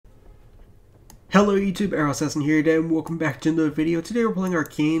Hello YouTube, Arrow Assassin here today, and welcome back to another video. Today we're playing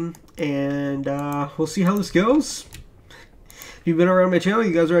Arcane, and we'll see how this goes. If you've been around my channel,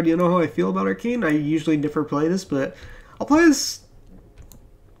 you guys already know how I feel about Arcane. I usually never play this, but I'll play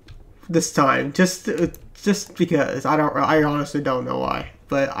this time, just because. I honestly don't know why.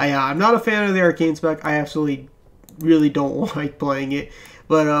 But I'm not a fan of the Arcane spec. I absolutely really don't like playing it.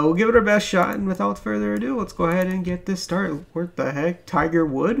 But we'll give it our best shot, and without further ado, let's go ahead and get this started. What the heck? Tiger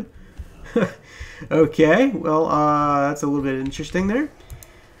Wood? Okay, well, that's a little bit interesting there.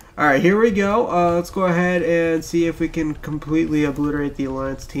 Alright, here we go. Let's go ahead and see if we can completely obliterate the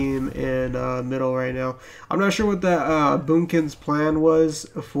Alliance team in middle right now. I'm not sure what the Boomkin's plan was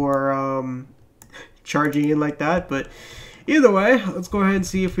for charging in like that, but either way, let's go ahead and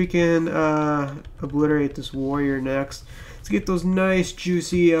see if we can obliterate this warrior next. Let's get those nice,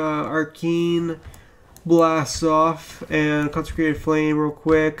 juicy Arcane blasts off and consecrated flame real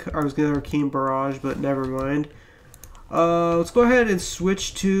quick. I was gonna Arcane barrage, but never mind. Let's go ahead and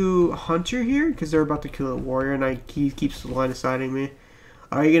switch to Hunter here because they're about to kill a warrior, and he keeps line of sighting me.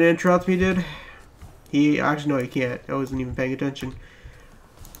 Are you gonna interrupt me, dude? Actually no, he can't. I wasn't even paying attention.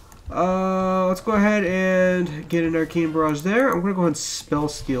 Let's go ahead and get an Arcane barrage there. I'm gonna go ahead and spell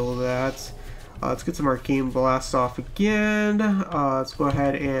steal that. Let's get some Arcane Blast off again. Let's go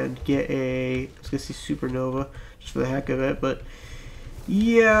ahead and get a... Let's get see Supernova, just for the heck of it. But,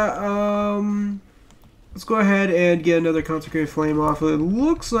 yeah, let's go ahead and get another Consecrated Flame off. It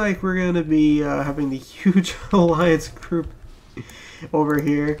looks like we're going to be having the huge Alliance group over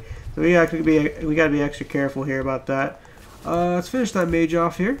here. So we got to be extra careful here about that. Let's finish that mage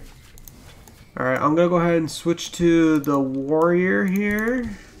off here. Alright, I'm going to go ahead and switch to the warrior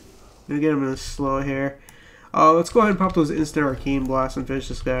here. Gonna get him in slow here. Let's go ahead and pop those instant Arcane blasts and finish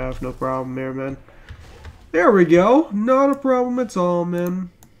this guy off. No problem there, man. There we go. Not a problem at all, man.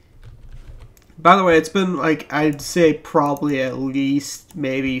 By the way, it's been like, I'd say probably at least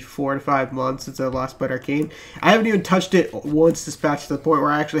maybe 4 to 5 months since I last played Arcane. I haven't even touched it once this patch, to the point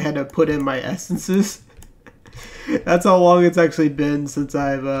where I actually had to put in my essences. That's how long it's actually been since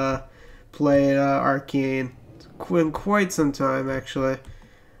I've played Arcane. It's been quite some time, actually.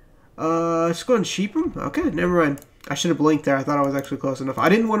 Just go ahead and sheep him? Okay, never mind. I should have blinked there. I thought I was actually close enough. I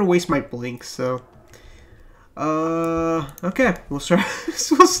didn't want to waste my blink, so... okay. We'll start...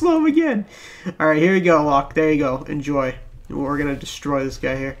 we'll slow him again. Alright, here we go, Locke. There you go. Enjoy. We're gonna destroy this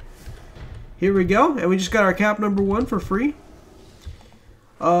guy here. Here we go. And we just got our cap number 1 for free.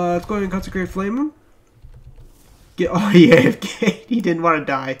 Let's go ahead and consecrate flame him. Oh, he AFK. He didn't want to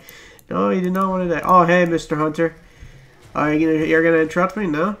die. No, he did not want to die. Oh, hey, Mr. Hunter. You're gonna interrupt me?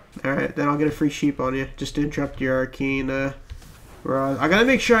 No? Alright, then I'll get a free sheep on you, just to interrupt your Arcane barrage. I gotta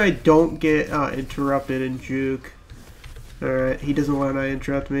make sure I don't get interrupted in juke. Alright, he doesn't want to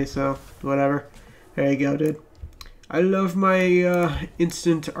interrupt me, so whatever. There you go, dude. I love my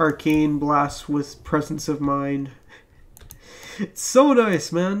instant Arcane blast with presence of mind. It's so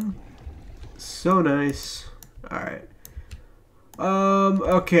nice, man. So nice. Alright.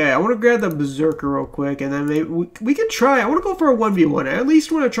 Okay, I want to grab the Berserker real quick, and then maybe we can try. I want to go for a 1v1. I at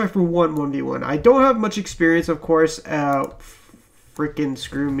least want to try for one 1v1. I don't have much experience, of course. Freaking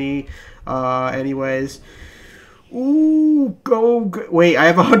screw me. Anyways. Ooh, go. Wait, I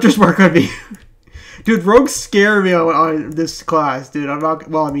have a Hunter's Mark on me. Dude, rogues scare me on this class, dude. I'm not,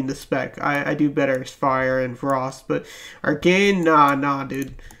 well, I mean the spec. I do better as Fire and Frost, but Arcane, nah,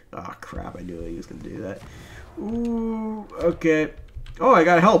 dude. Oh, crap, I knew he was going to do that. Ooh, okay. Oh, I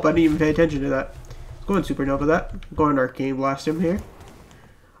got help. I didn't even pay attention to that. Go and Supernova that. Go and Arcane Blast him here.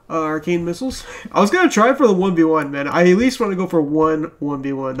 Arcane Missiles. I was going to try for the 1v1, man. I at least want to go for one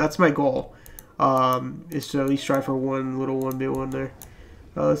 1v1. That's my goal. Is to at least try for one little 1v1 there.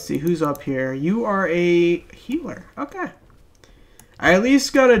 Let's see. Who's up here? You are a healer. Okay. I at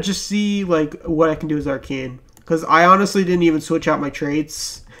least got to just see, like, what I can do as Arcane. Because I honestly didn't even switch out my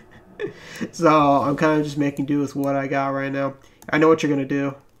traits. So, I'm kind of just making do with what I got right now. I know what you're going to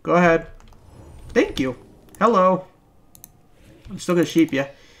do. Go ahead. Thank you. Hello. I'm still going to sheep you.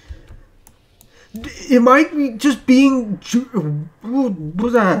 Am I just being...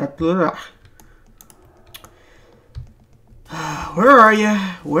 Where are you?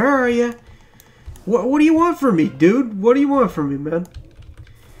 Where are you? What do you want from me, dude? What do you want from me, man?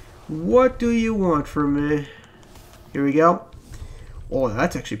 What do you want from me? Here we go. Oh,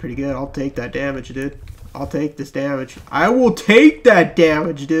 that's actually pretty good. I'll take that damage, dude. I'll take this damage. I will take that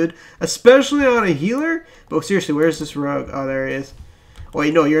damage, dude. Especially on a healer. But seriously, where's this rogue? Oh, there he is.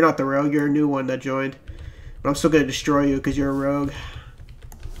 Wait, no, you're not the rogue. You're a new one that joined. But I'm still going to destroy you because you're a rogue.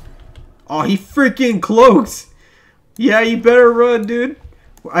 Oh, he freaking cloaked. Yeah, you better run, dude.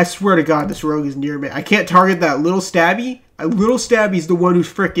 I swear to God, this rogue is near me. I can't target that little stabby. Little stabby's the one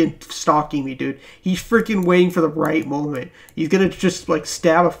who's freaking stalking me, dude. He's freaking waiting for the right moment. He's gonna just, like,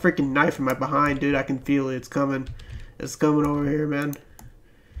 stab a freaking knife in my behind, dude. I can feel it. It's coming. It's coming over here, man.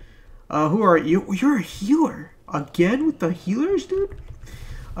 Who are you? You're a healer. Again with the healers, dude?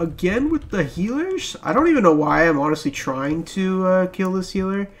 Again with the healers? I don't even know why I'm honestly trying to kill this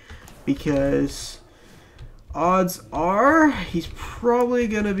healer. Because odds are he's probably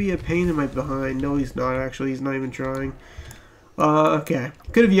going to be a pain in my behind. No, he's not, actually. He's not even trying. Okay.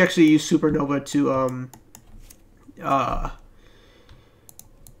 Could have actually used Supernova to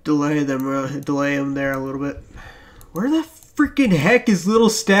delay him there a little bit. Where the freaking heck is little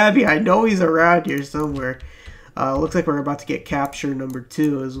Stabby? I know he's around here somewhere. Looks like we're about to get capture number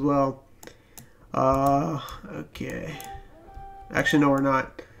 2 as well. Okay. Actually, no, we're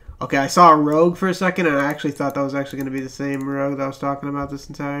not. Okay, I saw a rogue for a second, and I actually thought that was actually going to be the same rogue that I was talking about this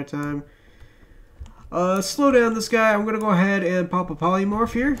entire time. Slow down this guy. I'm going to go ahead and pop a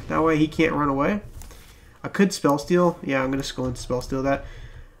polymorph here. That way he can't run away. I could spell steal. Yeah, I'm going to just go and spell steal that.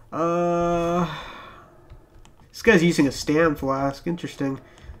 This guy's using a stam flask. Interesting.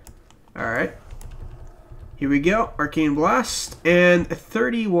 Alright. Here we go. Arcane Blast. And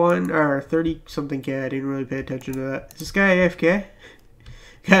 31, or 30-something K. I didn't really pay attention to that. Is this guy AFK?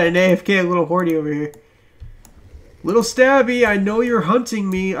 Got an AFK little hordy over here. Little Stabby, I know you're hunting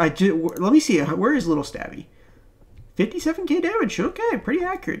me. Let me see. Where is Little Stabby? 57k damage. Okay, pretty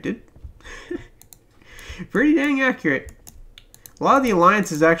accurate, dude. Pretty dang accurate. A lot of the Alliance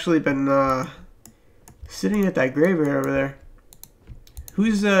has actually been sitting at that graveyard over there.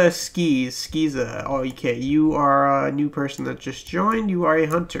 Who's Skis? Skis, oh, okay. You are a new person that just joined. You are a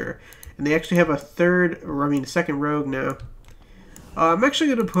hunter. And they actually have a second rogue now. I'm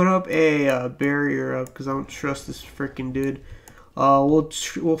actually going to put up a barrier up because I don't trust this freaking dude.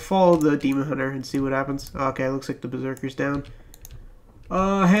 We'll follow the Demon Hunter and see what happens. Okay, looks like the Berserker's down.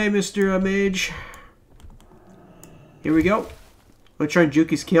 Hey, Mr. Mage. Here we go. Let's try and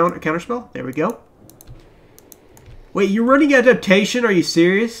juke his counterspell. There we go. Wait, you're running adaptation? Are you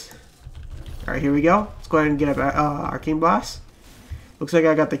serious? Alright, here we go. Let's go ahead and get a Arcane Blast. Looks like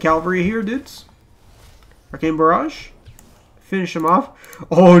I got the Cavalry here, dudes. Arcane Barrage. Finish him off.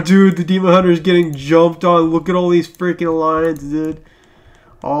 Oh, dude, the Demon Hunter is getting jumped on. Look at all these freaking Alliance, dude.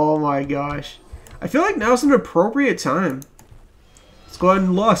 Oh my gosh. I feel like now's an appropriate time. Let's go ahead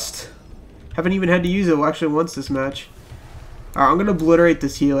and Lust. Haven't even had to use it actually once this match. Alright, I'm going to obliterate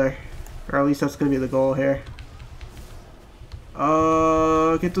this healer. Or at least that's going to be the goal here.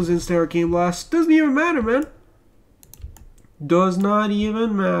 Get those instant Arcane Blasts. Doesn't even matter, man. Does not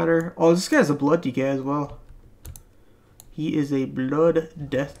even matter. Oh, this guy's a Blood DK as well. He is a Blood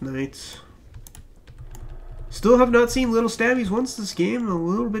Death Knight. Still have not seen Little Stabbies once this game. I'm a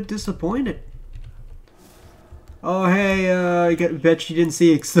little bit disappointed. Oh, hey, I bet you didn't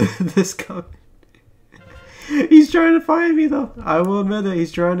see this coming. He's trying to find me, though. I will admit it.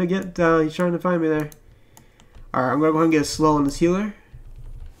 He's trying to find me there. Alright, I'm going to go ahead and get slow on this healer.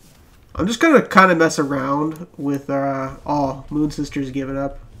 I'm just going to kind of mess around with oh, Moon Sister's giving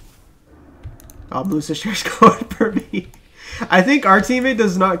up. Oh, Moon Sister's going for me. I think our teammate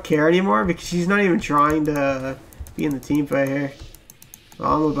does not care anymore because she's not even trying to be in the team fight here.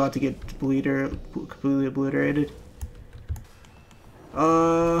 Well, I'm about to get completely obliterated.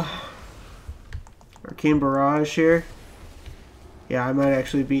 Arcane Barrage here. Yeah, I might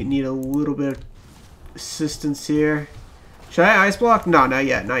actually need a little bit of assistance here. Should I Ice Block? No, not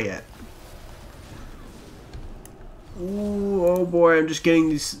yet, not yet. Ooh, oh boy, I'm just getting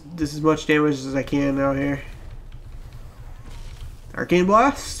this as much damage as I can out here. Arcane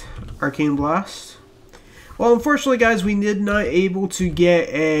Blast. Arcane Blast. Well, unfortunately, guys, we did not able to get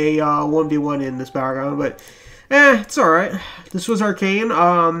a 1v1 in this battleground, but it's alright. This was Arcane.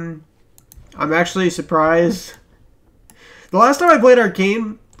 I'm actually surprised. The last time I played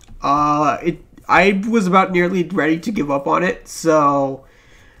Arcane, I was about nearly ready to give up on it, so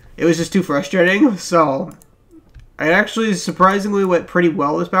it was just too frustrating. So it actually surprisingly went pretty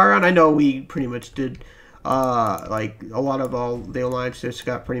well this battleground. I know we pretty much did. Like a lot of all the Alliance just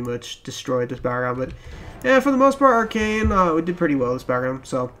got pretty much destroyed this battleground, but yeah, for the most part, Arcane, we did pretty well this battleground.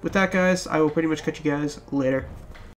 So with that, guys, I will pretty much catch you guys later.